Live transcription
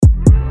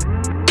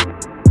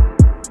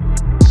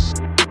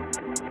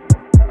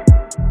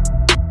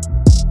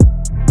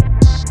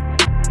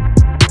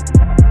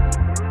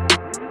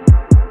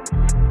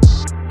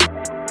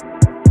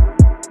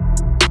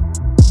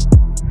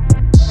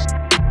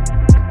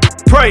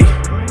Pray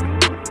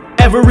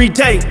every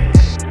day,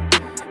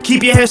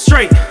 keep your head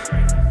straight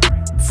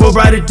for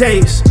brighter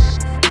days.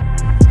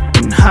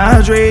 And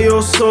hydrate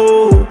your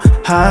soul,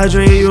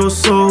 hydrate your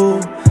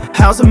soul.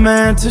 How's a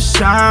man to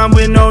shine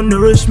with no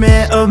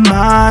nourishment of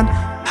mind?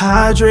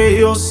 Hydrate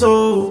your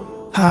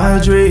soul,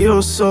 hydrate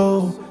your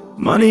soul.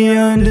 Money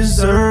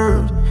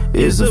undeserved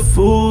is a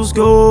fool's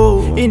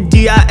gold. In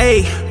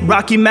DIA,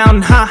 Rocky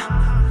Mountain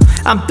High,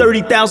 I'm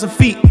 30,000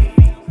 feet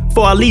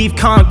before I leave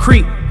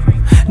concrete.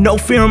 No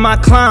fear in my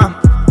climb,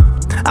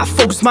 I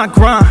focus my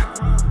grind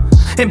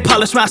and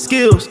polish my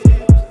skills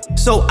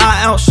so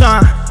I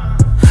outshine.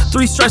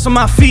 3 stripes on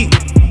my feet,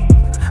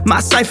 my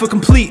cipher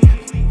complete,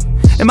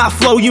 and my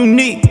flow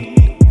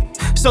unique,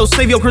 so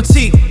save your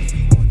critique.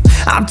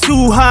 I'm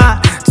too high,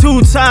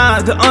 too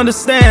tired to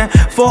understand.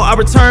 Before I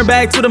return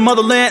back to the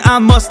motherland, I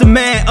must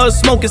demand a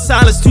smoking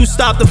silence to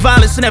stop the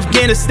violence in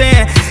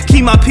Afghanistan.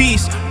 Keep my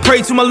peace,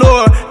 pray to my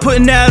Lord,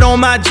 putting that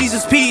on my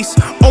Jesus piece.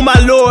 Oh my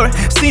Lord,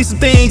 seen some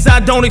things I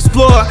don't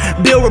explore.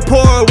 Build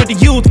rapport with the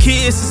youth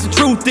kids, since the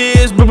truth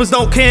is brothers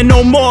don't care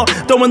no more.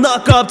 Throwing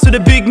luck up to the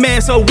big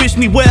man, so wish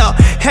me well.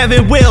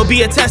 Heaven will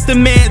be a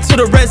testament to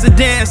the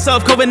residents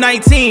of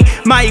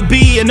COVID-19. Might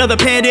be another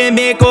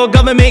pandemic or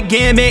government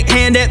gimmick,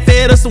 hand that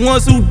fed us the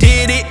ones who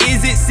did it.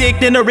 Is it sick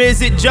then or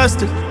is it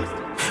justice?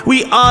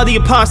 We are the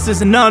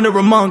imposters and none are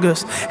among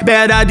us.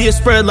 Bad ideas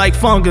spread like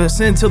fungus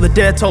until the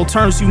death toll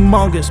turns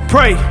humongous.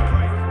 Pray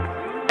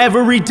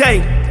every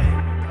day,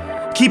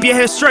 keep your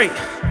head straight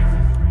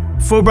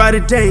for brighter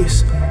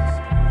days.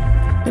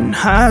 And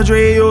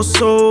hydrate your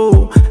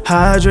soul,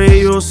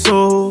 hydrate your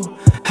soul.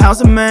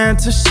 How's a man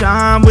to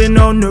shine with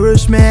no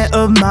nourishment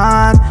of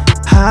mind?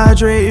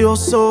 Hydrate your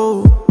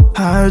soul,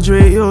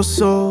 hydrate your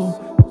soul.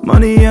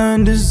 Money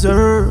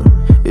undeserved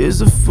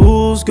is a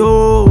fool's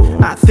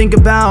gold. I think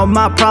about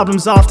my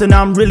problems often,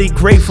 I'm really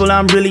grateful,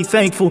 I'm really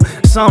thankful.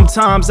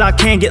 Sometimes I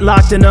can't get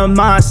locked in a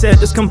mindset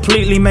that's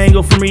completely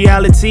mangled from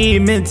reality.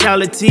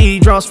 Mentality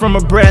draws from a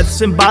breath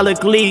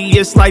symbolically.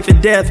 It's life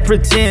and death,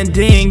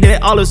 pretending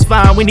that all is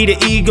fine. We need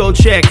an ego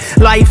check.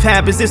 Life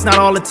happens, it's not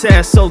all a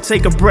test, so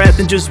take a breath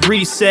and just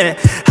reset.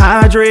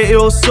 Hydrate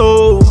your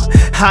soul,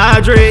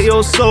 hydrate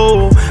your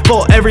soul,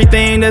 for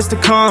everything that's to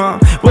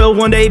come will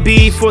one day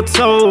be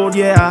foretold.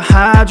 Yeah,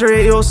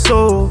 hydrate your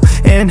soul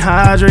and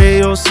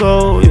hydrate your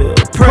soul. Yeah.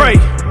 Pray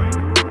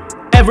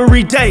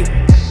every day,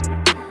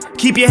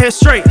 keep your head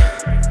straight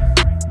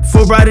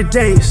for brighter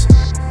days.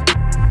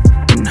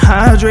 And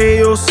hydrate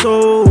your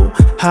soul,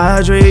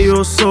 hydrate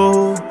your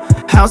soul.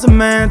 How's a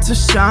man to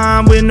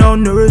shine with no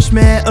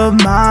nourishment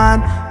of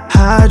mind?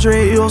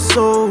 Hydrate your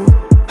soul,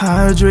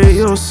 hydrate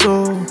your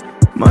soul.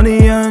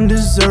 Money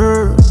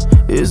undeserved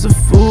is a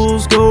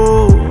fool's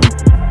gold.